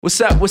What's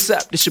up?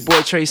 This your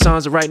boy Trey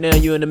Songz, and right now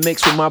you in the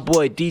mix with my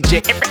boy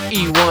DJ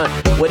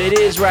E1. What it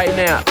is right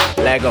now,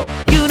 let go.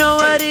 You know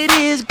what it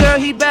is, girl,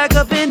 he back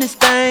up in this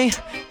thing.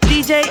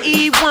 DJ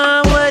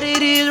E1, what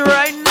it is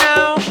right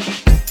now.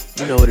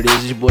 You know what it is,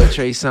 it's your boy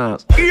Trey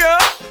Songz. Yeah.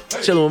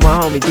 Chillin' with my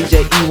homie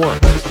DJ E1.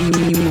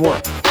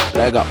 E1.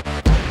 Let go.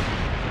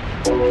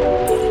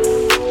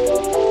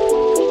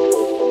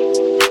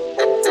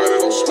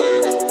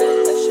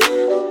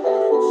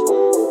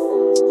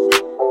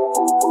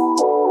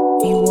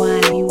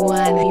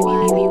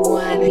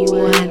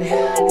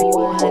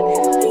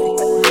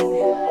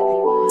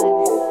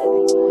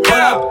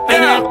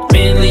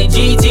 Bentley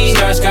GT,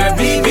 skirt,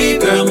 BB,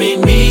 girl, meet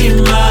me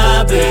in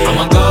my bed.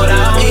 I'ma go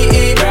down,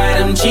 ride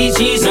them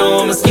Chi-Chis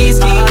on my ski.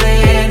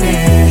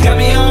 Got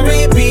me on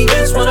repeat,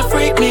 just wanna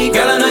freak me.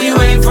 Girl, I know you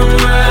ain't from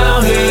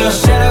around here.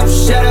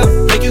 Shut up,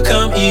 make you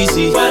come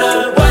easy. What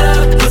up,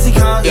 pussy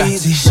come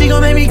easy. She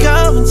gon' make me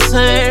go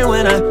insane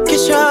when I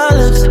kiss your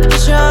lips,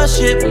 kiss your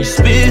shit, when you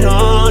spit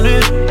on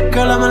it.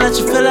 Girl, I'ma let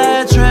you feel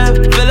that drip.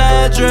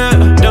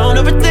 Don't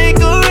overthink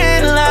or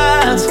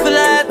analyze. Feel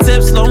that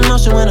tip, slow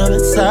motion when I'm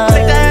inside.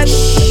 Take that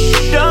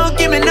don't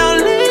give me no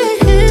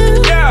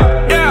leave.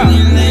 Yeah.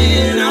 You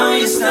laying on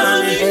your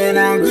stomach and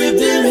I grip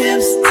them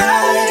hips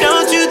tight.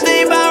 Don't you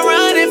think about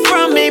running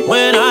from me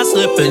when I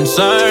slip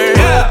inside?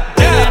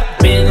 Yeah.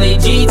 Bentley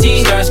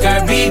GT,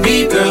 skirt,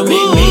 BB, girl,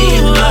 meet me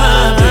in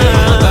my bed.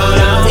 I'ma go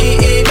down,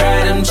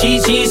 ride them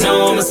Chi-Chis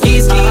on my ski.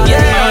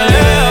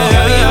 Yeah.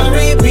 Got me on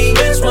repeat,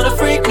 just wanna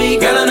freak me.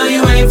 Girl, I know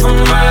you ain't from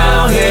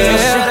around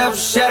here.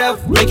 Shut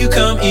up, make you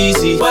come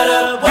easy. What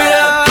up,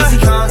 pussy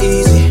come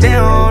easy. They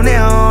don't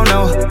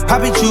know,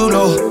 Poppy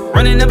Chulo.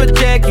 Running up a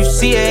check, you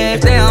see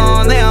it. They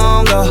don't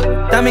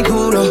go. That me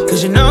cool though,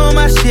 cause you know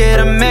my shit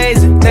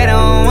amazing. They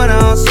don't want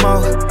no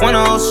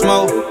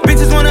smoke.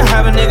 Bitches wanna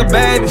have a nigga,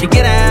 baby. You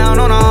get down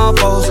on all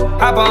fours,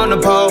 hop on the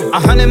pole.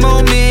 100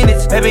 more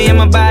minutes, baby, I'm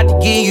about to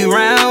give you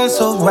round.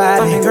 So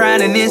ride it,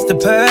 grinding, it's the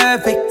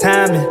perfect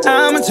timing.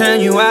 I'ma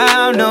turn you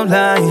out, no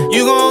lying.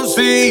 You gon'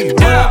 see.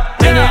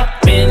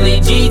 Bentley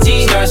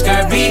GT,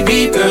 skirt,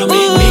 BB, girl,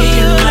 meet me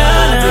in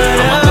my bed.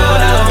 I'ma go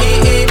down,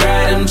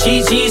 ride them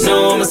Chi-Chis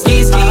on my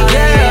ski.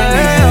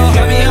 Yeah.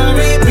 Got me on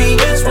repeat,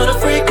 just wanna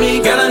freak me.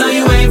 Girl, I know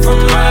you ain't from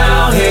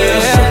around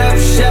here.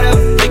 Shut up,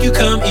 make you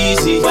come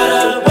easy. What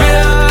up,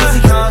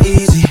 pussy come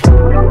easy.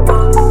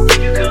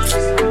 Make you come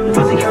easy.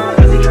 Pussy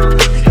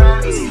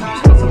come easy.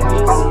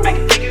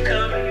 Make you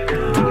come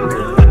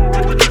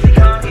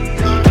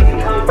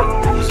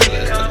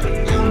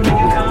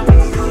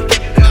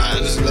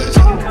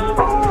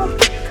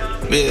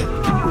Yeah.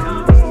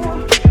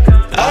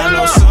 I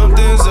know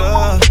something's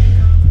up.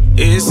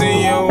 It's in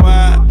your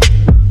eye,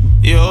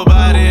 your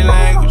body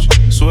language.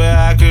 Swear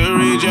I could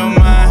read your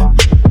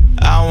mind.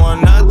 I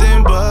want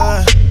nothing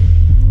but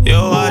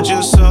your heart,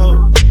 your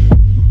soul.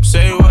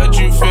 Say what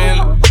you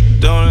feelin',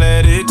 don't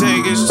let it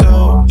take its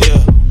toll.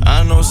 Yeah,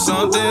 I know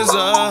something's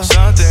up.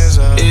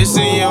 It's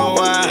in your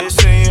eye,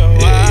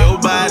 yeah, your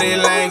body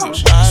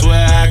language.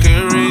 Swear I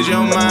could read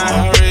your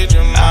mind.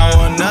 I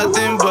want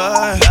nothing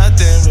but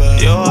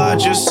your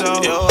heart, your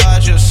soul.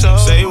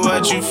 Say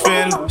what you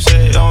feelin',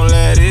 don't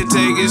let it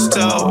take its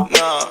toll.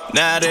 No,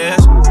 now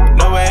there's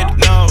no way to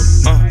know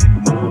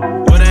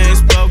what ain't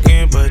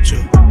spoken but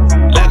you.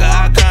 Like a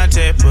eye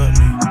contact, but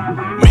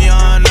me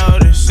on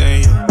notice,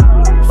 and you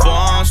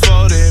forearms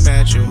folded,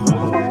 match you.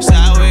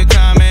 Sideways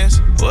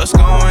comments, what's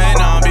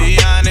going on? Be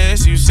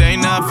honest, you say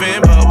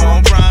nothing but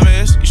won't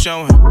promise. You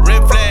showing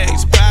red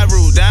flags,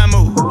 Pyru,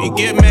 Damu. You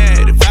get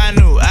mad if I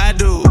knew, I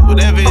do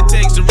whatever it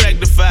takes to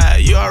rectify.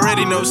 You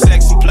already know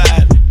sex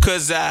implied.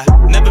 Cause I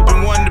never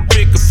been one to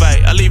pick a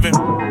fight. I leave him,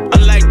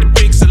 unlike the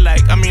pics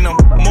alike. I mean, I'm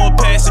more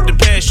passive than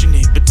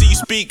passionate. But till you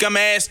speak, I'ma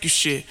ask you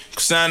shit.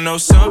 Cause I know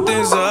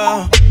something's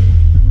up.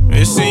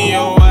 It's in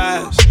your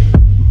eyes,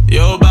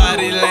 your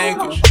body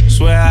language.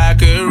 Swear I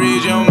could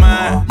read your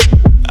mind.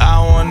 I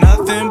want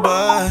nothing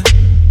but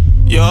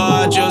your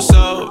heart, your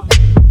soul.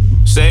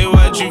 Say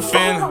what you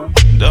feelin',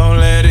 don't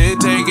let it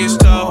take its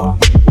toll.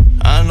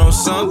 I know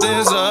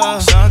something's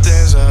up.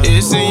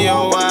 It's in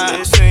your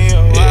eyes,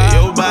 yeah,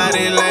 your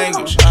body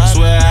language.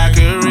 Swear I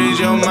could read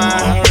your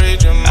mind.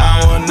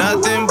 I want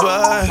nothing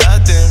but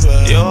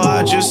your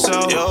heart, your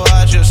soul.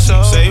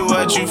 Say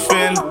what you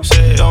feelin',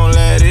 don't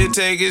let it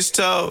take its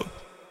toll.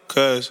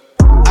 Cause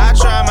I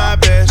try my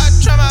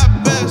best.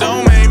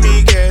 Don't make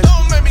me guess.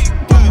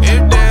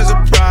 If there's a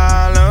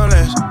problem,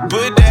 let's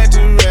put that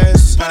to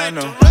rest. I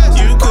know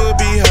you could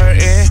be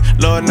hurting.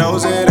 Lord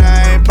knows that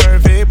I ain't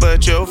perfect,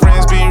 but your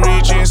friends be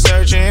reaching,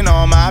 searching.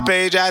 On my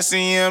page I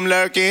see them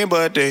lurking,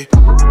 but they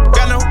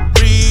got no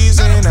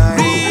reason. I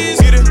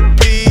ain't here to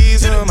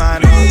please them. I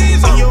know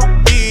in your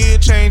ear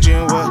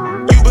changing what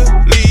you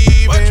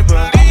believe in,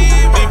 but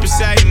deep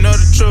inside you know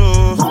the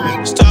truth.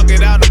 Just talk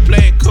it out and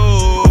play it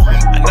cool.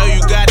 I know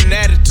you got an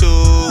attitude.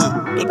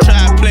 Don't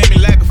try and play me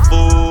like a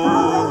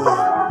fool.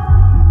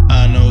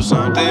 I know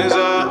something's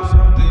up.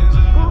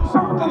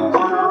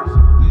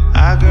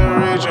 I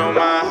can read your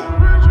mind.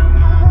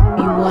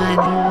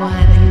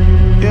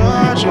 Your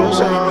heart, your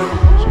soul.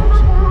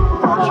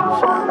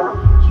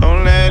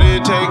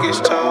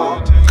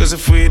 Cause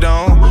if we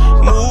don't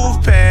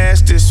move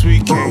past this,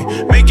 we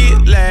can't make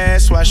it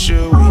last. Why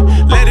should we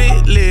let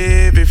it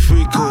live if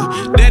we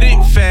could? Let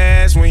it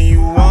fast. When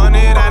you want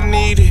it, I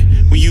need it.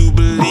 When you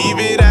believe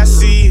it, I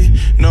see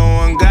it. No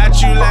one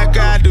got you like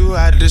I do.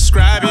 I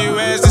describe you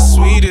as the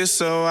sweetest,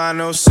 so I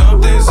know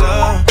something's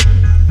up.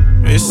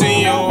 It's in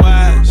your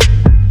eyes,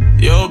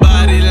 your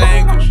body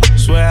language.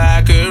 Swear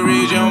I could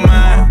read your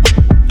mind.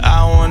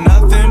 I want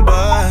nothing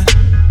but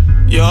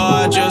your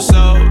heart, your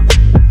soul.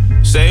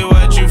 Say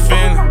what you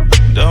feelin',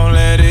 don't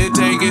let it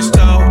take its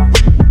toll.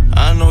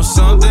 I know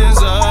something's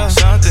up,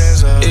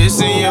 it's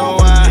in your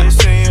eyes,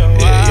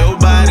 yeah, your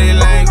body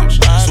language.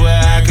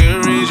 Swear I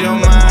could read your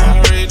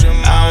mind.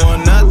 I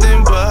want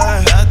nothing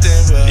but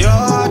your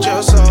heart,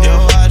 your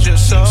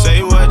soul.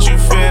 Say what you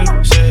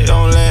feelin',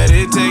 don't let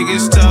it take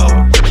its toll.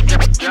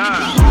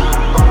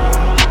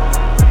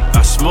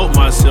 I smoked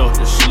myself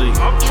to sleep.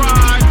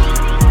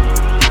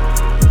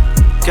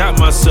 Got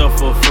myself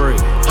for free.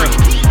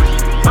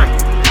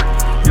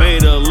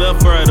 Made a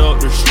left right up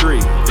the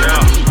street.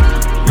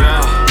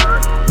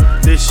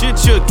 Yeah. This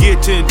shit you're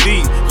getting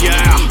deep.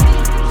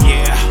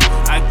 Yeah.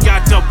 I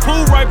got the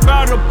pool right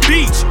by the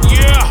beach.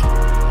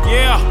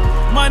 Yeah.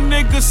 My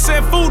nigga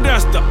said food,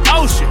 that's the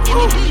ocean.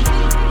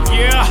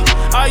 Yeah.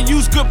 I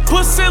use good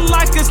pussy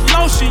like it's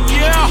lotion.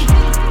 Yeah.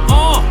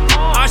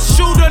 I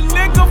shoot a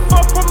nigga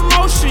for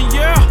promotion.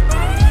 Yeah.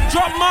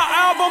 Drop my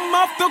album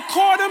off the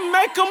court and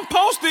make them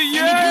post it,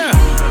 yeah.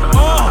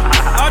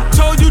 I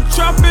told you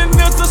trapping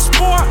is a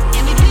sport.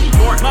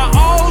 My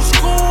old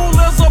school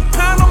is a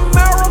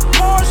Panamera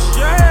Porsche,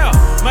 yeah.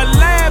 My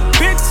lab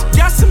bitch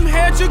got some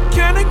head you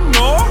can't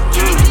ignore.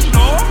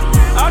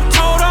 I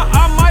told her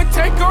I might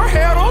take her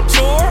head on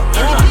tour.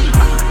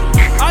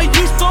 I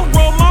used to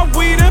roll my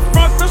weed in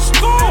front the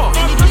store.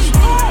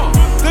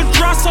 The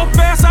drop so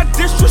fast I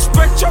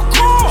disrespect your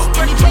core.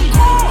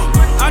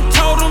 I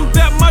told them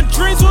that my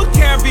dreams were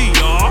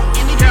caviar.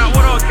 Yeah,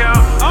 what up, Cal?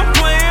 I'm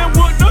playing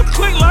with the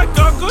click like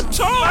a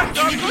guitar.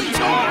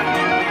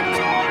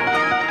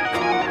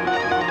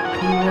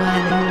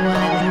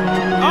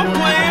 I'm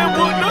playing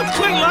with the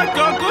click like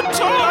a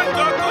guitar.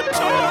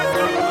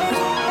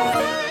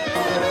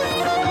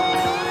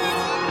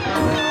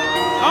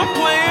 I'm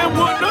playing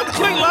with the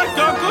click like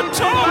a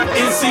guitar.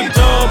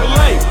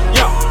 NCAA,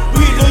 yo,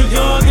 we the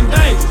young and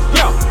dangerous,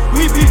 yo,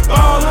 we be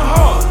ballin'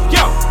 hard,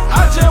 yo,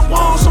 I just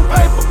want some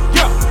paper,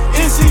 yo,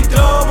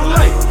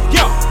 NCAA,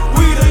 yo,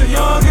 we the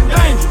young and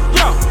dangerous,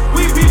 yo,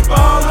 we be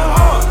ballin'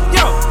 hard,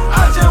 yo,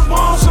 I just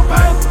want some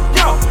paper,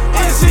 yo,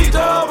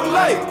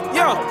 NCAA,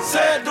 yo,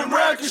 set the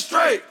record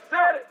straight,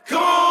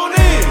 come on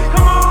in,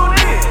 come on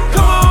in,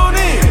 come on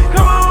in,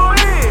 come on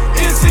in,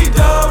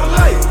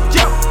 NCAA,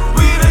 yo,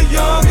 we the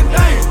young and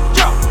dangerous,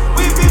 yo,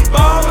 we be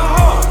ballin'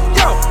 hard,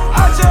 yo,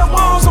 I just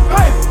want some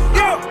paper,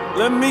 yo.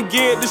 Let me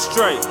get this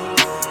straight.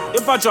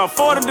 If I drop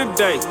 40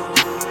 today,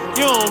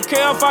 you don't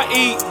care if I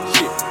eat,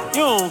 shit,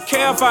 you don't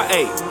care if I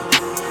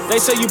ate. They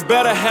say you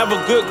better have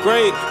a good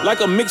grade, like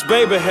a mixed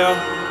baby hair.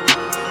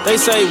 They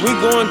say we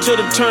going to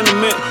the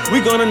tournament, we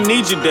gonna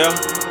need you there.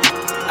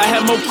 I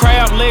have more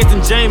crab legs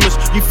than Jameis.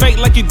 You fake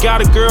like you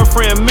got a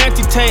girlfriend.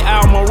 Manti Tay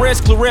out, my red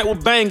claret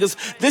with bangers.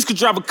 This could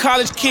drive a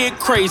college kid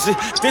crazy.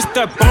 This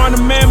that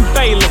Barnum and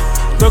Bailey,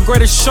 the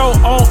greatest show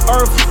on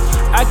earth.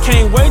 I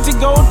can't wait to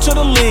go to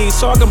the league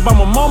so I can buy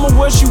my mama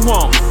what she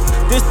want.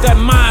 This that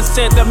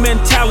mindset, that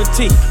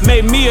mentality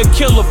made me a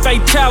killer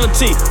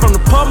fatality. From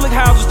the public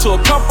houses to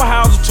a couple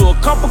houses to a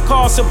couple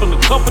cars, sipping a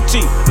cup of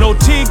tea. No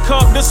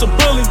teacup, this a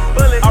bully.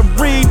 I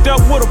read up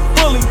with a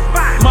bully.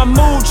 My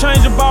mood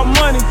change about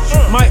money.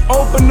 Might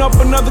open up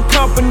another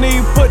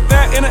company, put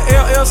that in an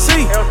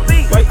LLC.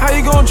 Like, how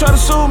you gonna try to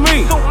sue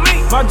me?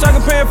 My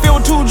jacket pants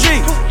filled with 2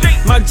 G's.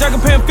 My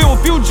jacket pants filled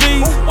with few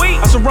G's.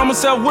 I surround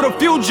myself with a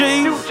few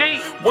G's.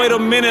 Wait a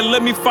minute,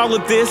 let me follow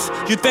this.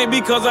 You think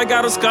because I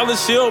got a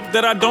scholarship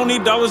that I don't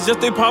need dollars just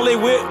they parlay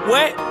with?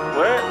 What?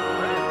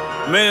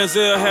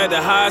 Manziel had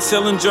the highest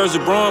selling jersey.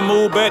 Braun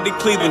moved back to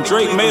Cleveland.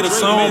 Drake made a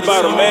song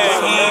about a man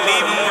he ain't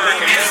even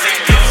working.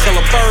 Sell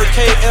a bird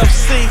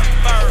KFC.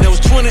 There was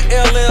 20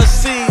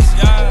 LLCs.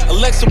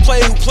 Alexa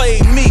played who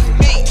played me.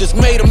 Just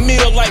made a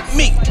meal like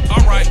me.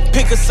 Alright.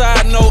 Pick a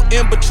side, no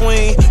in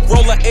between.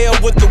 Roll a L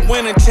with the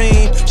winning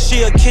team.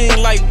 She a king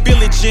like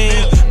Billie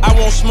Jean. I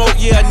won't smoke,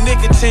 yeah,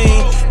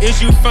 nicotine. Is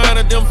you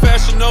finding them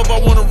Fashion Nova? I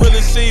wanna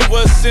really see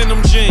what's in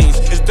them jeans.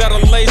 Is that a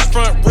lace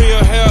front,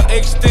 real hair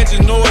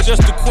extension, or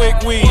just a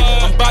quick weave?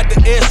 I'm about to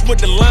S with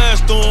the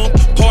lines through 'em.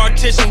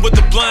 Partition with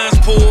the blinds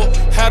pulled.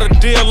 Had a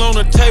deal on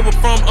the table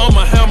from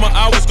a Hammer.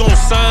 I was gonna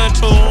sign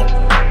to 'em.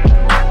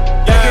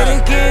 Back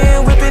it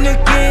again, whipping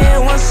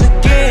again, once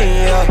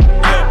again,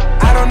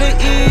 yeah. Out on the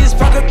east,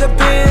 park up the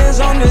Benz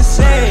on the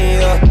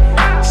sand,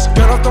 yeah.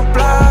 Skirt off the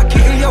block,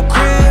 hit in your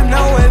crib,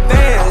 no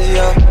advance,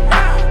 yeah.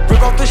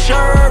 Rip off the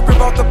shirt, rip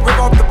off the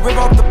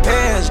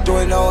pants. Do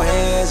it no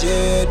hands,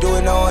 yeah, do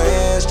it no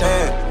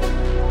handstand.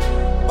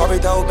 Why we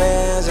throw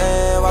bands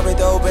in, why we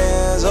throw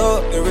bands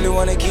up? They really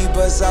wanna keep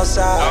us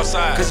outside.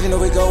 Cause you know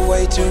we go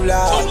way too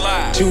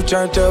loud. Too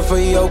turned up for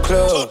your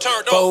club.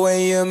 4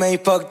 AM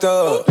ain't fucked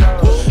up.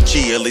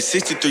 GLA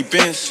 63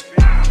 Benz.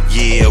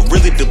 Yeah,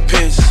 really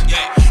depends.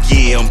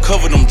 Yeah, I'm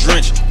covered, I'm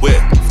drenched.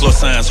 Wet floor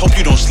signs, hope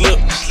you don't slip.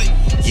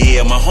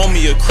 Yeah, my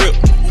homie a crip.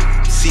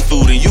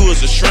 Seafood and you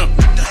is a shrimp.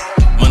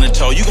 Money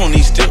tall, you gon'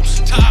 need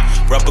steps.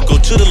 Rapper go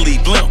to the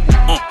league blimp.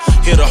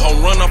 Hit a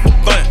home run off a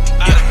bunt.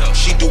 Yeah,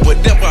 she do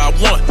whatever I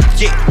want.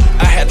 Yeah,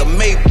 I had a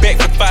Maybach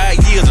for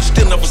 5 years. I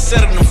still never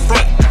sat in the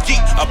front.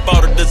 Yeah, I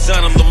bought a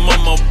designer, La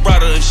Mama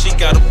brought her, and she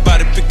got a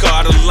body picker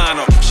out of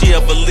lineup. She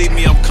ever leave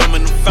me, I'm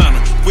coming to find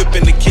her. Whip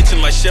in the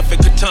kitchen like chef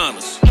and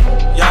katanas.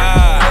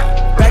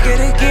 Yeah. Back it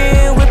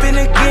again, whipping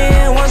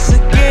again, once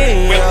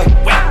again.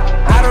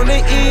 Out on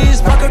the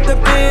east, park up the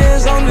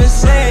Benz on the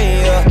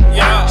sand.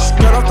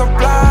 Skirt off the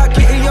block,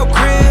 get in your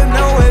crib,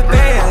 no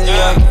advance.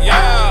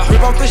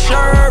 Rip off the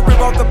shirt, rip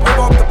off the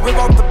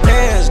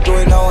pants. Do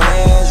it no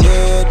hands,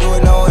 yeah, do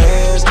it no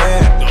hands,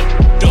 man.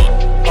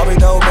 Bobby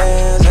throw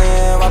bands,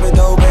 and Bobby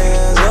throw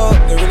bands up.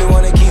 They really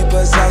wanna keep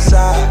us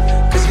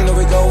outside, cause you know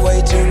we go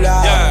way too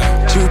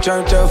loud. Too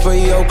turned up for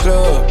your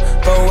club,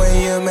 4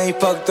 a.m. ain't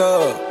fucked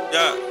up.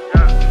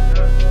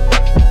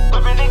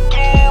 Whipping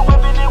again,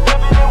 whipping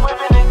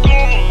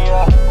again,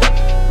 yeah.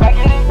 Back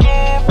it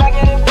again, back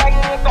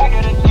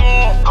it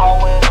again.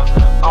 On winter,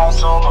 on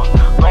summer,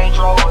 Range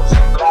Rovers,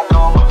 black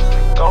Hummers.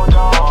 Go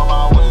down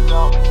my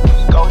window,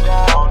 go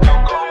down,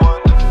 don't go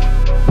under.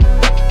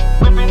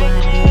 Whipping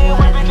again,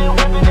 whipping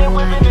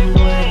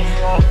again,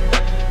 yeah.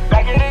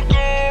 Back it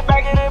again,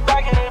 back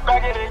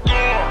it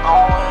again.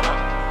 On winter,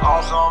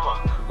 on summer,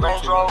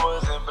 Range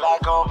Rovers and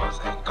black Hummers.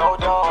 Go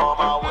down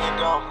my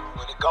window.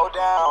 Go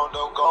down,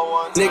 don't go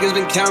on. Niggas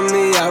been counting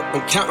me out.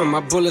 I'm counting my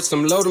bullets,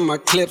 I'm loading my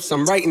clips.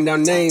 I'm writing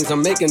down names,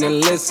 I'm making a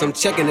list. I'm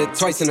checking it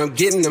twice and I'm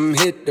getting them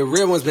hit. The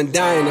real ones been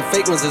dying, the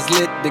fake ones is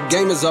lit. The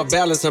game is off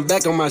balance, I'm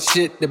back on my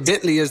shit. The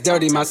Bentley is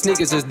dirty, my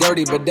sneakers is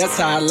dirty, but that's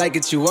how I like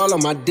it. You all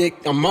on my dick,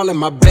 I'm all in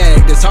my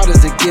bag. As hard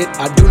as it get,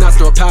 I do not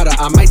snort powder.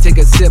 I might take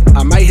a sip,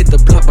 I might hit the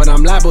blunt, but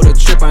I'm liable to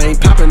trip. I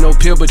ain't popping no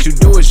pill, but you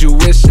do as you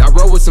wish. I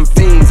roll with some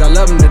fiends, I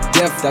love them to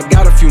death. I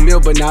got a few mil,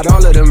 but not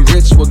all of them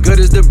rich. What good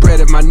is the bread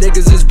if my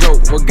niggas is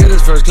broke? What good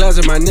is first class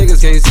if my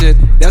niggas can't sit?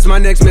 That's my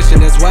next mission,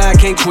 that's why I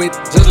can't quit.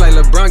 Just like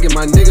LeBron, get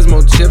my niggas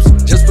more chips.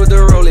 Just put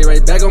the rollie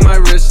right back on my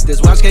wrist.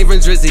 This watch came from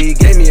Drizzy, he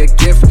gave me a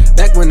gift.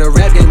 Back when the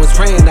rap game was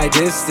praying like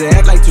this. To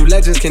act like two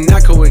legends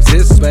cannot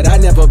coexist. But I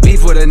never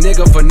beef with a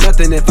nigga for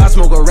nothing. If I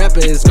smoke a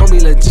rapper, it's gon' be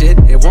legit.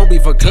 It won't be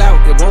for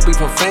clout, it won't be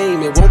for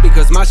fame. It won't be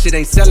cause my shit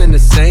ain't selling the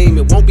same.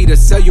 It won't be to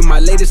sell you my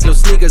latest little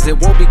sneakers. It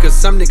won't be cause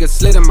some niggas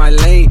slid in my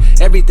lane.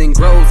 Everything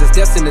grows, it's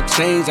destined to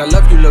change. I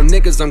love you little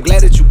niggas, I'm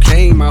glad that you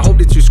came. I hope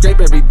that you scrape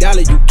every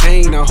dollar you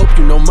can. I hope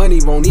you know money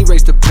won't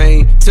erase the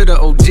pain. To the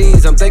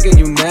OGs, I'm thanking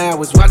you now.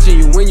 Was watching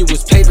you when you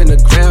was paving the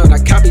ground. I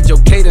copied your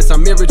cadence, I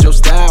mirrored your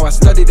style. I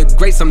studied the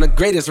greats, I'm the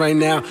greatest right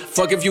now.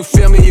 Fuck if you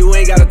feel me, you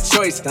ain't got a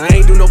choice. I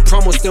ain't do no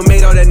promo, still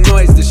made all that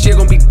noise. The shit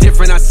gon' be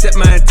different, I set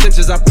my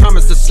intentions. I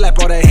promise to slap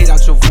all that hate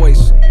out your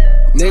voice.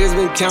 Niggas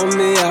been counting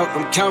me out,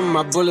 I'm counting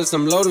my bullets,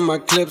 I'm loading my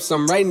clips,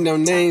 I'm writing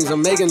down names,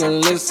 I'm making a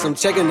list, I'm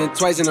checking it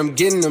twice and I'm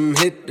getting them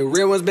hit. The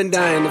real ones been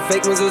dying, the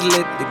fake ones is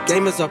lit. The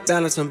game is off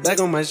balance, I'm back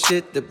on my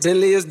shit. The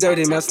Bentley is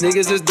dirty, my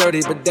sneakers is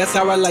dirty, but that's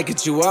how I like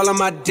it, you all on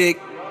my dick.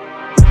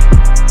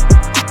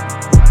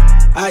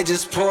 I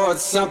just poured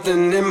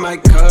something in my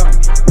cup.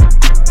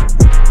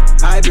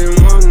 I've been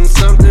wanting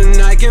something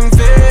I can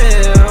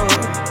feel.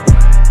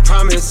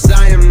 Promise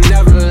I am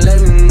never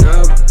letting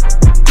up.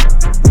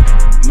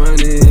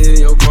 Money in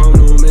your palm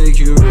don't make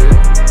you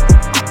real.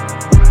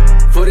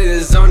 Foot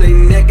is on their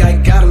neck, I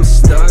got them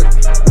stuck.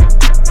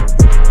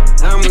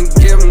 I'ma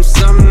give them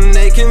something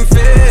they can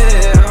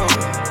feel.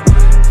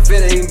 If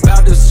it ain't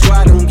about the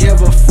squad, don't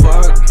give a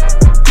fuck.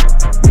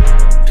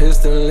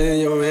 Pistol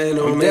in your hand,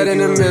 don't make in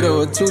the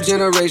middle of 2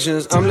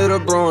 generations. I'm little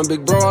bro and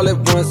big bro all at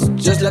once.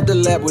 Just left the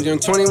lab with young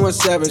 21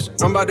 Savage.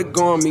 I'm about to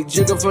go on meet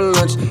Jigga for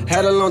lunch.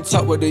 Had a long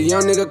talk with a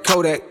young nigga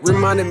Kodak.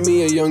 Reminded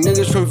me of young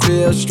niggas from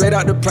Ville. Straight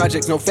out the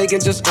projects, no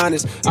faking, just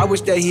honest. I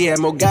wish that he had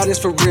more guidance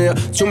for real.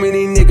 Too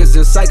many niggas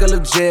in cycle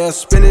of jail,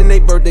 spending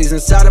their birthdays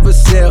inside of a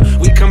cell.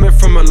 We coming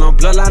from a long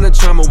bloodline of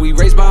trauma. We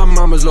raised by our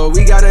mamas, Lord,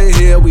 we gotta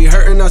heal. We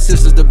hurting our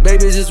sisters, the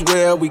babies as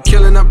well. We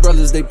killing our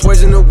brothers, they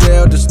poison the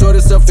well.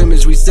 Distorted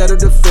self-image, we settle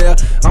to fail.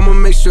 I'ma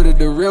make sure that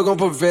the real gon'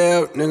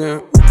 prevail,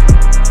 nigga.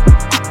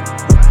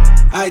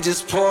 I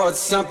just poured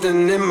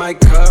something in my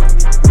cup.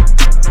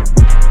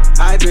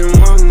 I've been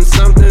wanting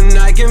something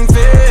I can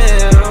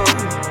feel.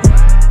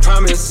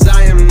 Promise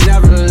I am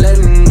never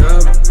letting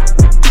up.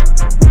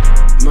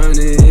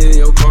 Money in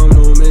your palm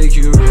don't make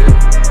you real.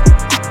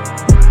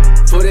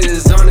 Foot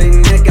is on their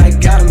neck, I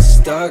got them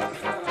stuck.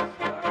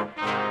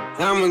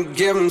 I'ma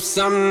give them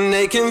something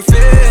they can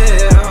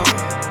feel.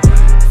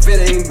 If it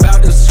ain't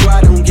about the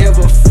squad, don't give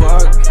a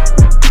fuck.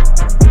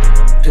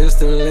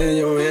 Pistol in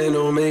your hand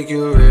don't make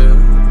you real.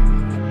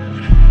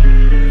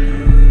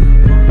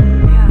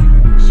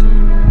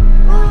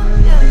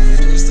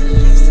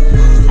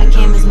 I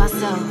came as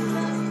myself.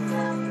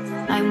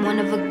 I'm one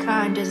of a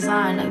kind,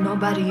 designed like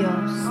nobody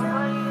else.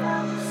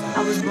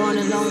 I was born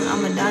alone,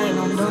 I'ma die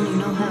alone, don't need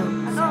no help.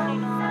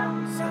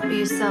 Be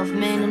yourself, yourself,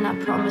 man, and I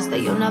promise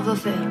that you'll never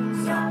fail.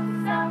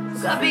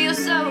 Gotta be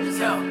yourself.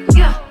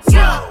 Yeah,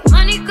 yeah.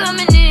 Money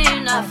coming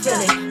in, I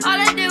feel it. All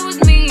I did was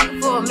me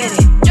for a minute.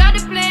 Tried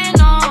to plan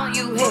on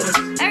you haters.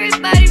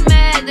 Everybody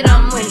mad that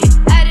I'm winning.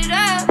 Add it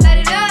up,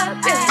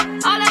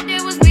 yeah. All I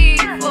did was me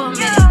for a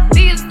minute.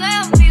 Be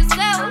yourself, be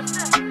yourself.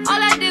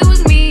 All I did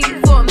was me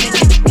for a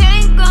minute.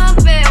 Can't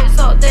compare, it's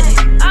authentic.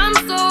 I'm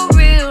so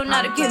real,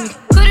 not a gimmick.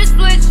 Could've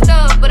switched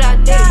up, but I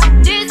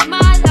didn't. This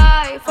my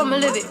life, I'ma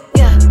live it.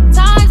 Yeah.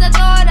 Times I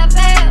thought I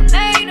failed,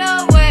 made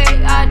a way,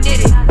 I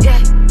did it.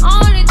 Yeah.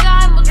 Only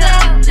time will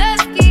tell.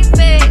 Just keep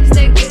faith,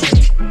 stay with it.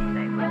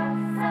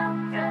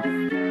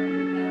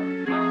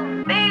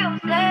 Be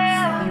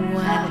yourself.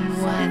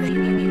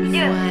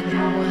 Yeah.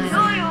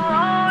 Do you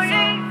want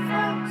it?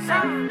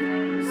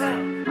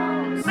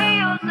 Be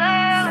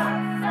yourself.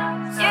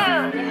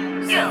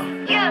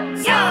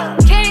 Yeah.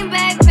 Came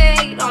back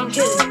paid, I'm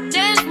killing.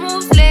 Just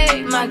move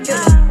slave, my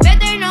killer. Bet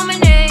they know my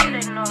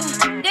name.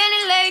 Then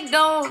it lay,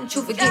 don't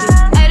you forget it.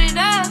 Add it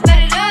up.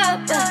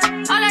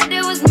 All I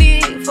did was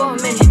me for a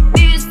minute.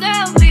 Be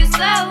yourself.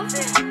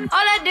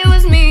 All I did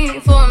was me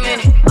for a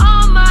minute.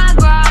 On my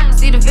grind,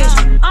 see the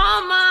vision.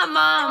 On my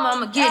mom,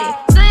 I'ma get it.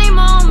 Same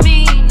on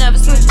me, never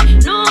switch.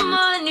 No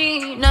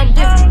money, nothing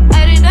different.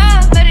 Add it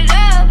up.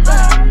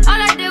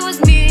 All I did was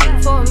me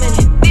for a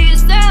minute. Be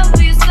yourself.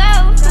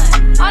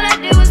 All I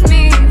did was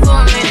me for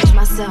a minute.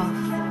 Myself.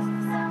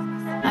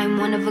 I'm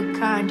one of a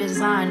kind,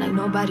 designed like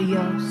nobody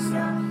else.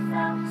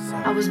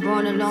 I was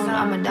born alone,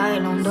 I'ma die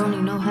alone, don't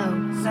need no help.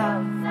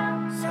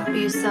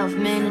 Be yourself,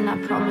 man, and I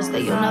promise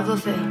that you'll never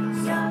fail.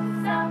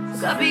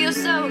 Gotta be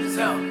yourself.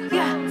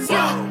 Yeah.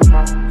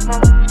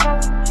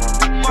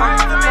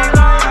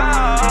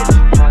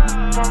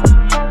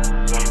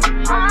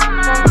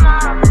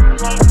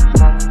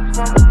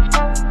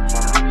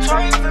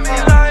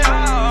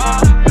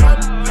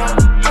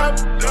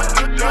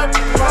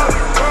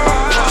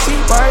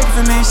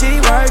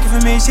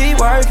 She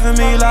working for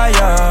me like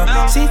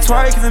yeah. She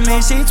twerking for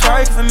me, she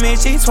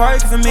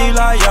twerking for me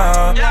like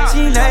yeah.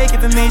 She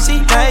naked for me, she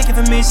naked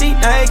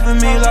for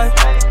me like.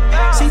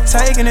 She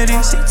taking it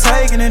in,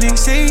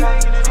 she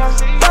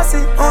bust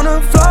it on the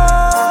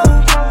floor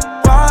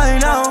right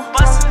now.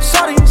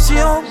 Shawty, she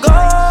on go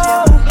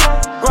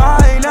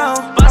right now.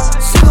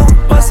 She gon'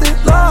 bust it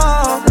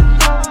low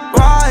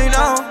right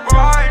now.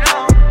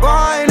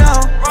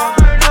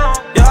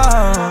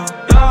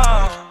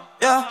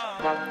 Yeah.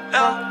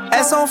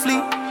 Ass on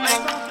fleek,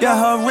 yeah,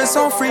 her wrist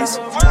on freeze.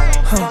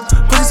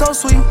 Pussy so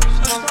sweet,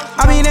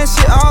 I mean that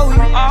shit all week.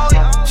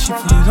 She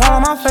put it all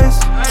on my face,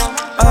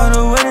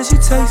 the way that she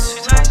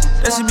tastes.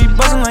 That she be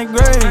bustin' like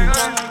grapes.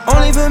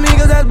 Only for me,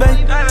 cause that's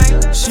babe.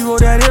 She roll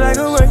that hit like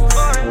a wave.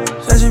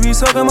 That she be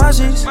soaking my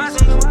sheets.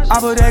 I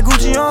put that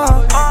Gucci on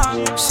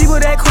her, she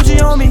put that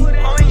Gucci on me.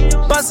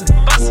 Bustin'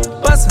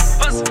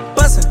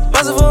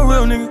 for a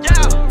real nigga.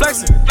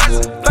 Flexin'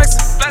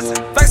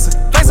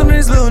 with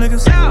these little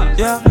niggas.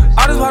 Yeah,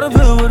 I just wanna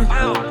pill with it.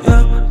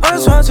 Yeah, I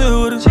just wanna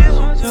chill with it.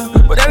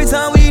 Yeah, but every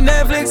time we eat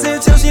Netflix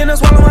and chill, she end up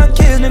swallowing my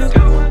kids, nigga.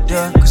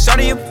 Yeah, cause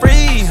shawty you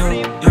free,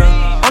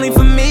 yeah, only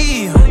for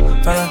me,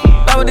 fella,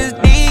 love with this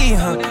D,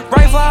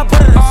 right before I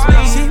put it in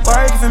sleep.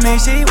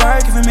 She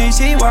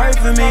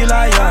working for me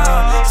like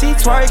yeah. She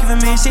twerking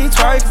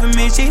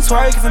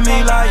for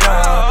me like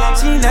yeah.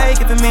 She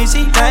naked for me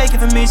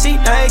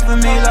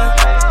like.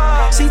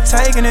 She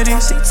taking it in,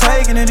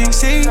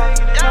 she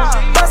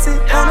bust it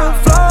on the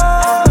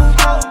floor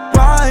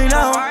right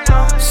now.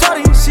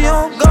 Shawty, she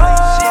on go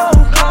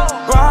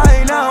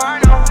right now.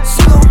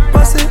 She gon'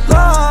 bust it low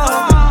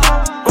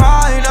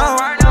right now.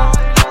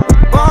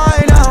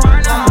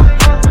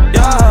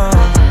 Yeah.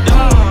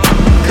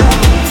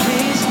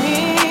 Please me,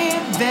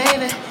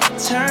 baby.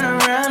 Turn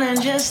around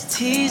and just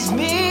tease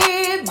me,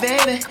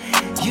 baby.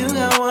 You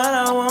got what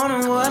I want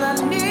and what I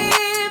need,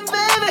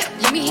 baby.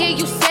 Let me hear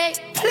you say,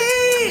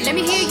 please. Let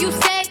me hear you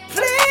say,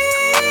 please.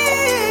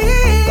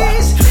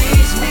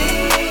 Please me,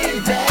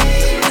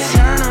 baby.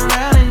 Turn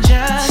around and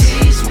just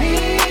tease me,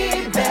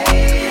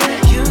 baby.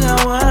 You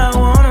got what I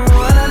want and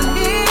what I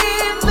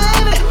need,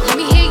 baby. Let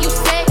me hear you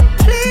say,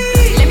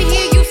 please. Let me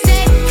hear you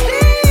say,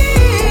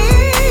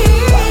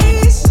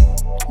 please.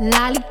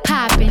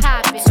 Lollipoppin',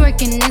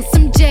 twerking in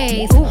some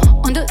J's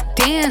on the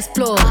dance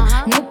floor.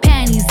 No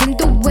panties in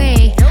the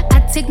way. I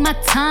take my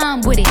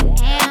time with it.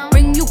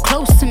 Bring you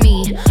close to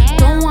me.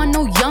 Don't want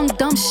no young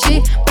dumb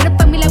shit. Better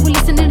fuck me like we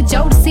listening to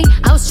Jodeci.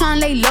 I was trying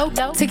to lay low,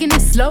 taking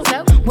it slow.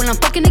 When I'm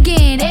fucking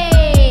again,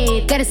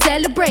 hey, gotta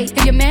celebrate.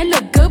 If your man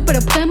look good,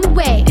 better put him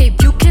away.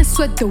 If you can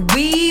sweat the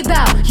weave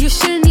out, you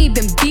shouldn't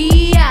even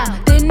be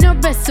out. There no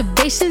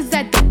reservations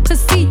at the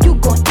pussy, you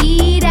gon'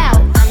 eat out.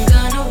 I'm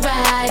gonna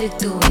ride it,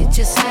 do it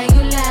just how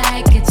you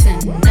like it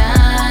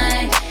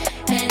tonight.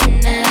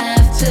 And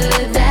after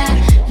that,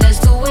 let's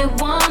do it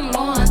one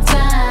more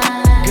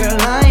time. Girl,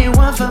 I ain't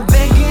one for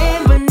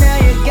begging, but now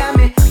you got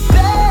me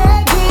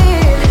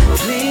begging.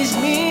 Please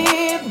me,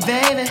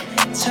 baby.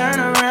 Turn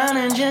around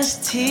and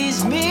just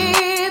tease me,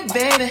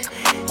 baby.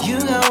 You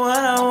got what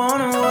I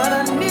want and what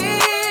I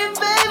need,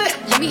 baby.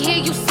 let me hear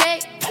you say,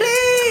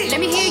 Please.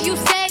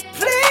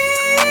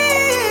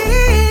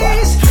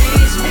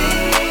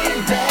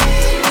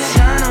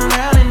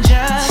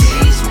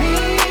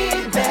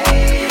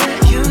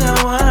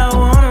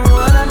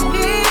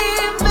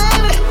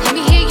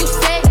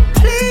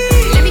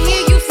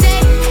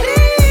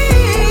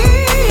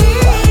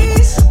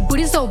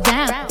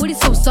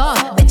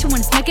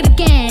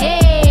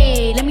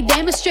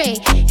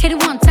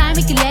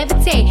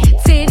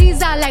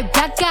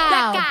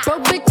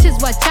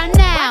 watch out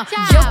now.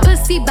 Your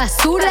pussy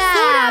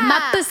basura, my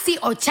pussy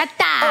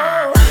horchata.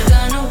 I'm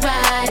gonna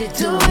ride it,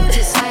 do it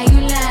just how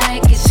you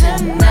like it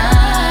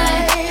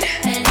tonight.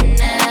 And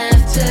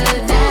after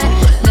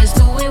that, let's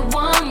do it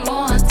one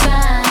more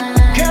time.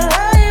 Girl, I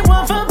ain't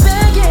one for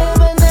begging,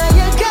 but now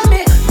you got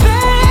me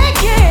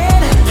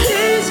begging.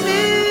 Please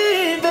me,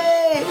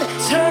 babe.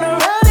 Turn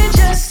around and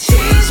just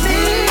tease me,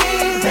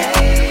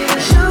 babe.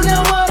 You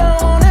got what I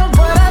want and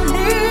what I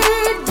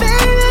need,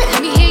 baby. Let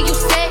me hear you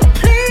say,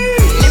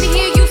 Please. let me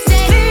hear you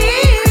say,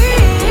 Please.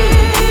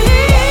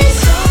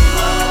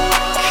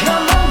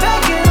 Come on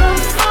back and run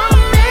from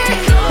me.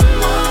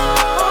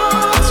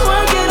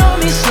 Twerk it on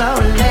me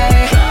slowly.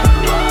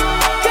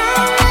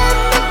 Girl, let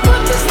me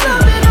put this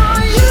loving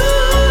on you.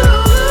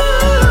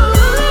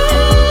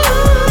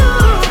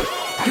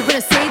 you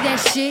better say that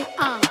shit.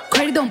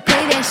 Credit don't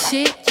play that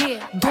shit.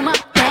 Do my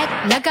back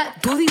like I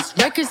do these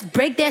records,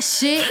 break that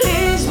shit.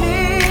 Tease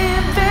me,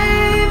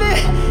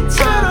 baby.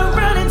 Turn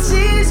around and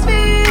tease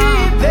me,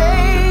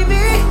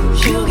 baby.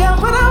 You got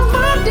what I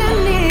want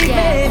and need,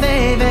 Yeah.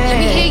 baby. Let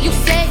me hear you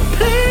say,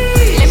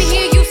 Please. let me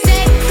hear you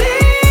say, Tease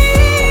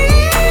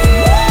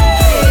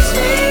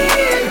me,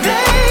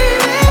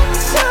 baby.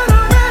 Turn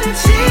around and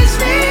tease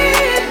me,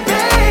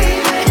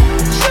 baby.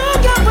 You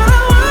got what I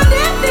want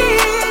and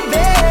need,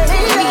 baby.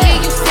 let me hear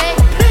you say,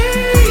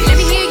 Please. let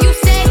me hear you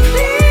say.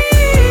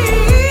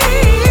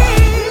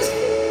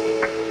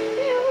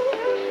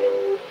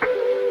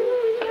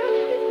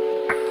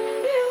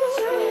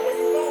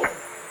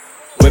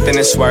 Whipping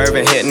and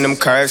swerving, hitting them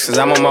curves, cause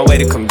I'm on my way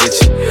to come get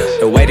you.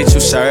 The way that you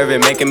serve it,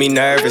 making me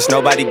nervous,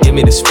 nobody give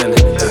me this feeling.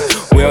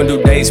 We don't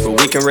do dates, but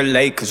we can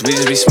relate, cause we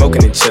just be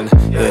smoking and chilling.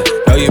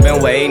 Know you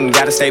been waiting,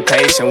 gotta stay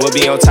patient, we'll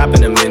be on top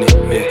in a minute.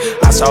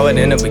 I saw it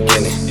in the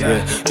beginning.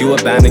 You were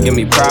bound to give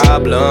me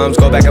problems,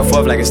 go back and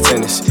forth like it's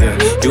tennis.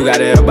 You got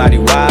everybody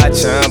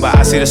watching, but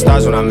I see the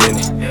stars when I'm in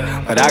it.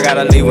 But I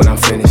gotta leave when I'm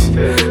finished.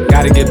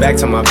 Gotta get back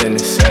to my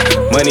business.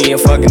 Money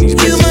and fucking these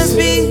bitches. You must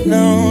be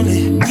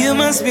lonely, you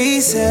must be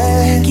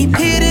sad. Keep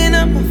hitting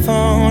up my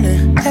phone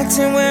and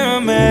asking where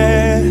I'm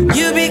at.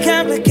 You be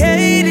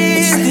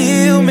complicated,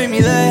 still make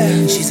me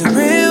laugh. She's a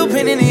real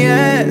pain in the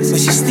ass, but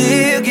she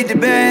still get the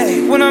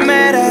bag. When I'm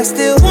mad, I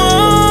still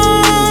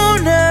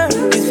want her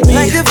with me.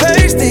 Like the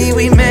first day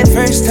we met,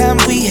 first time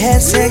we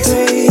had sex.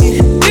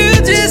 You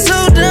just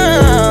hold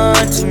on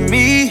to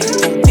me,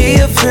 don't be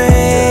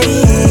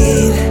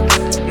afraid.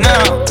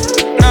 No,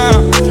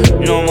 no,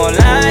 no more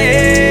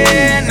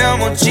lying, no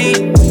more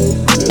cheating,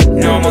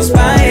 no more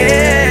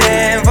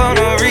spying for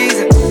no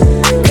reason.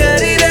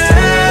 Cut it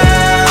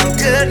out,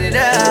 cut it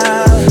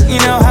out. You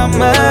know how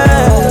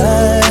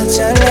much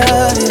I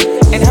love you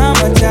and how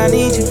much I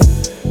need you.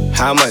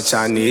 How much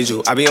I need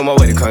you. I be on my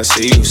way to come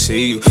see you,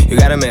 see you. You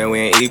got a man, we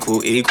ain't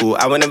equal, equal.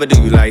 I would never do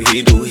you like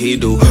he do, he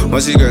do.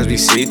 Most of these girls be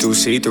see-through,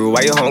 see-through.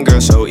 Why your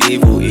homegirl so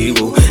evil,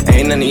 evil?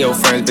 Ain't none of your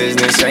friends'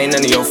 business, ain't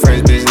none of your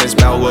friends' business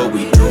about what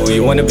we do.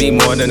 You wanna be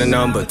more than a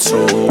number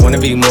two, wanna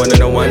be more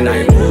than a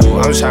one-night boo.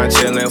 I'm tryna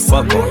chill and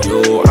fuck on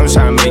you. I'm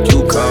tryna make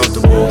you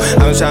comfortable.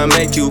 I'm tryna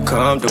make you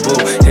comfortable.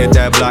 Hit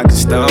that block and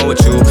stun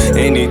with you.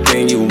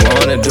 Anything you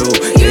wanna do,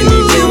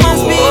 anything you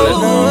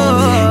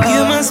wanna do.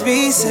 You must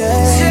be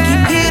sad.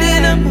 Keep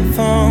hitting up my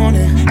phone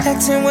and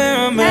asking where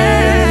I'm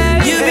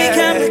at. You be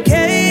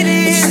complicated,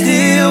 but you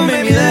still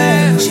make me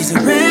laugh. She's a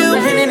real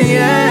pain in the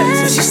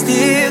ass, but she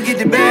still get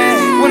the bag.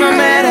 When I'm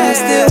mad, I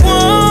still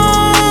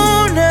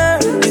want her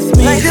with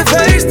me. Like the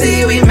first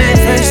day we met,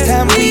 first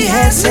time we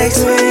had sex.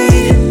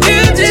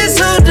 You just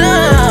hold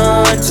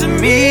on to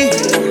me,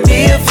 don't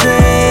be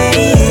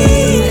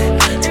afraid.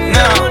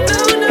 No, no,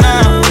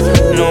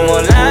 no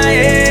more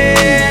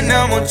lying,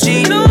 no more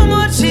cheating, no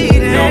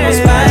more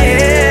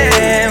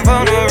spying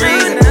for no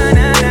reason.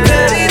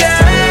 Cut it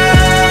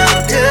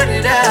out, cut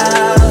it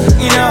out.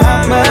 You know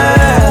how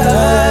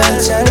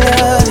much I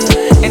love you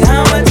and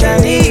how much I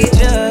need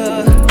you.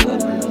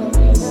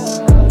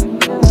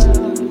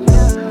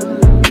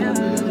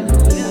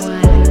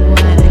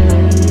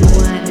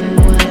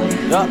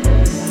 Yup,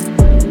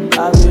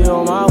 I be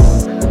on my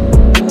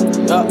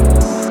way. Yup,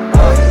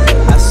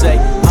 I say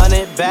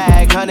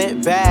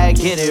 100 bag,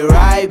 get it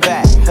right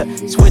back.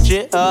 Switch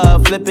it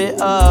up, flip it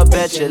up,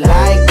 bet you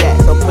like that.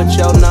 So put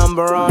your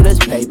number on this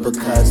paper,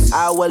 cause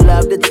I would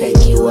love to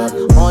take you up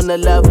on a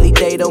lovely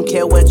day, don't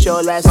care what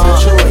your last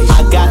situation.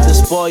 I got the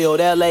spoiled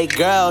LA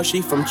girl,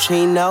 she from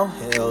Chino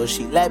Hills.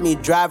 She let me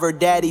drive her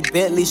daddy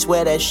Bentley,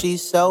 swear that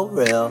she's so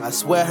real. I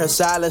swear her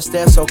silence,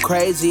 they're so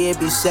crazy, it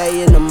be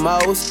saying the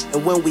most.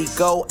 And when we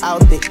go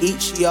out to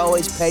eat, she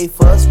always pay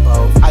for us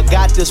both. I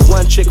got this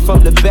one chick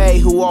from the Bay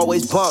who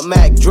always bump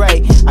Mac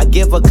Dre. I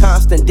give her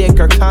constant dick,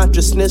 her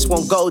consciousness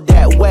won't go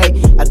that way.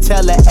 I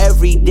tell her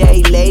every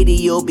day, lady,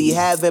 you'll be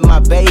having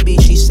my baby.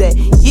 She said,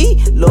 yee,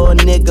 little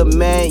nigga,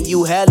 man,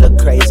 you hella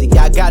crazy.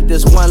 I got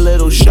this one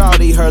little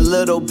shorty, her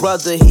little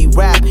brother, he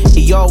rap.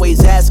 He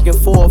always asking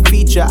for a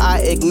feature,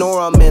 I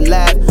ignore him and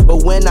laugh.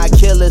 But when I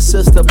kill his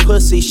sister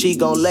pussy, she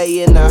gon'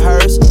 lay in the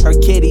hearse. Her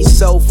kitty's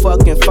so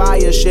fucking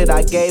fire, shit,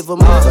 I gave him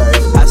a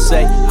verse. I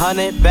say,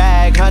 100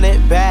 bag,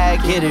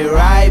 get it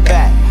right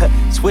back.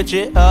 Switch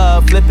it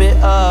up, flip it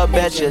up,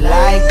 bet you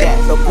like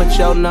that. So put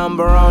your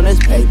number on this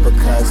paper,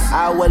 cause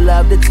I would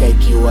love to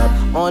take you up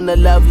on a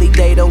lovely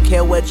day, don't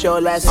care what your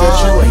last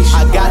situation.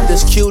 I got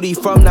this cutie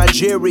from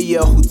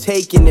Nigeria who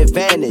taking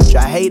advantage.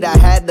 I hate I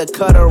had to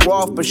cut her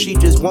off, but she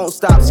just won't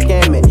stop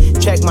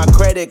scamming. Check my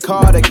credit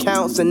card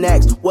accounts and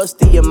ask, what's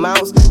the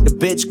amounts? The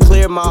bitch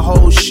cleared my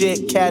whole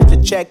shit, cashed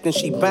a check and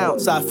she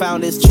bounced. I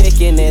found this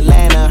chick in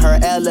Atlanta, her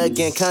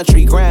elegant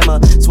country grammar.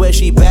 Swear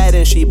she bad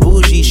and she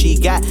bougie, she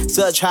got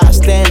such high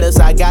standards.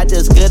 I got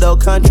this good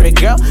old country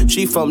girl,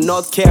 she from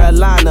North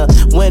Carolina.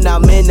 When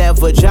I'm in that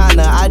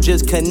vagina, I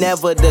just can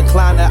never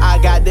decline her. I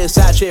got this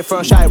side chick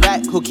from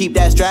Chirac who keep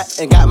that strap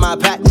and got my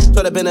pack.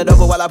 So to bend it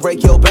over while I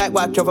break your back.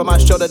 Watch over my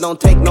shoulder, don't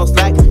take no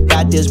slack.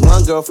 Got this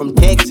one girl from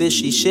Texas,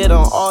 she shit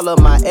on all of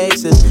my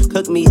exes.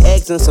 Cook me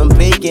eggs and some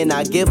bacon,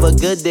 I give a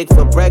good dick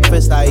for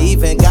breakfast. I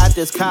even got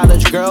this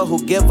college girl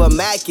who give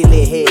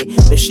immaculate head,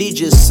 but she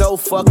just so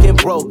fucking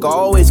broke, I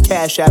always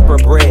cash app her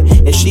bread.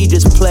 And she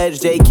just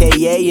pledged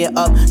AKA and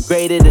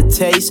upgraded the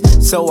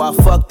taste. So I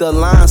fucked the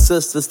line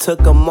sisters,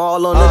 took them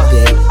all on a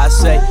date. I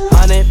say,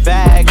 100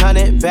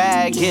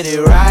 bag, get it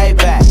right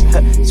back.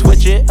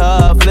 Switch it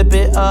up, flip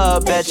it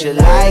up, bet you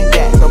like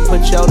that. So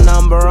put your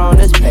number on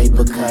this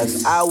paper,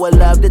 cause I would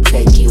love to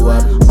take you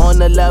up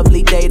on a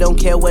lovely day, don't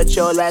care what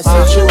your last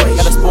situation.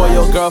 Gotta spoil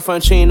your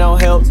girlfriend, Chino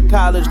Hills.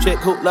 College chick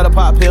who love to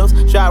pop pills.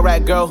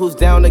 Chirac girl who's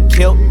down to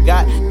kill.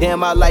 Goddamn,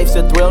 my life's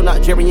a thrill.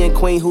 Nigerian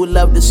queen who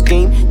love to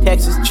scheme.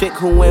 Texas chick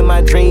who in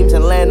my dreams.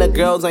 Atlanta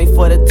girls ain't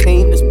for the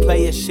team. This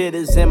player shit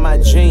is in my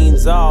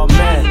jeans. Oh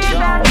man.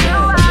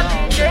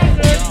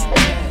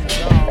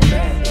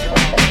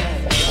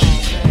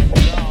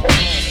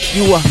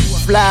 You a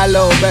fly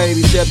little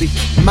baby, should be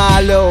my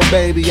little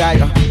baby. I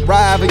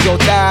arrive in your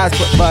thighs,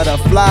 put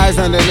butterflies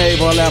on the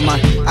navel, and my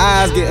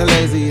eyes getting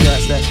lazy.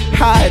 That's that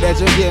high that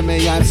you give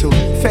me. I'm too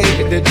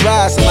faded to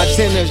drive, so my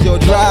chin is your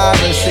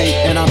driver's seat.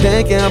 And I'm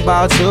thinking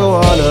about you,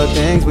 all the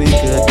things we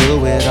could do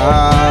with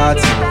our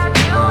time.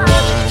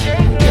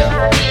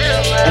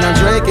 Yeah. And I'm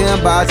drinking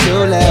about you,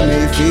 let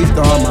me feast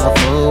on my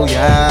food,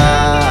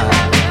 yeah.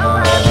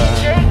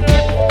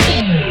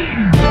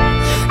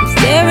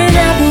 Staring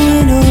out the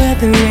window at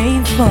the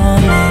rain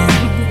falling.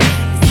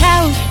 It's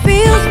how it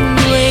feels when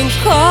you ain't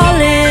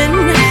calling.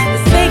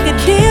 Let's make a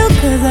deal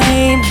cause I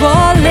ain't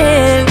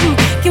ballin'.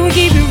 Can we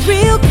keep it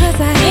real cause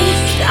I hate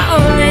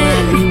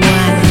stalling.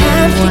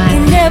 Time's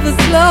ticking ever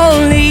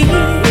slowly.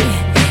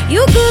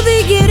 You could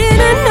be getting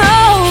to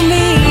know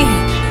me,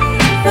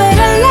 but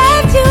I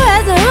loved you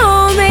as a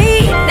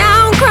homie.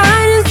 Now I'm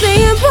crying and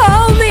saying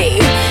pull me.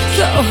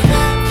 So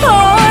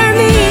pour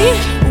me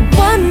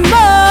one more.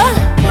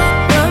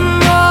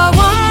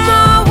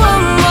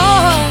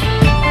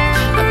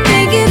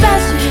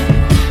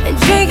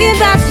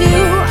 About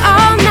you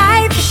all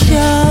night for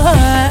sure.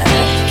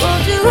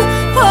 Won't you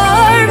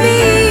pour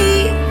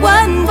me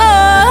one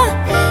more?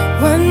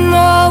 One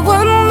more,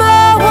 one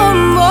more,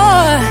 one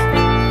more.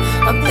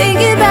 I'm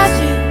thinking about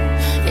you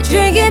and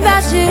drinking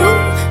about you.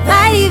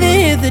 Might even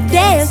hit the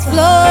dance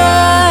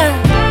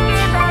floor.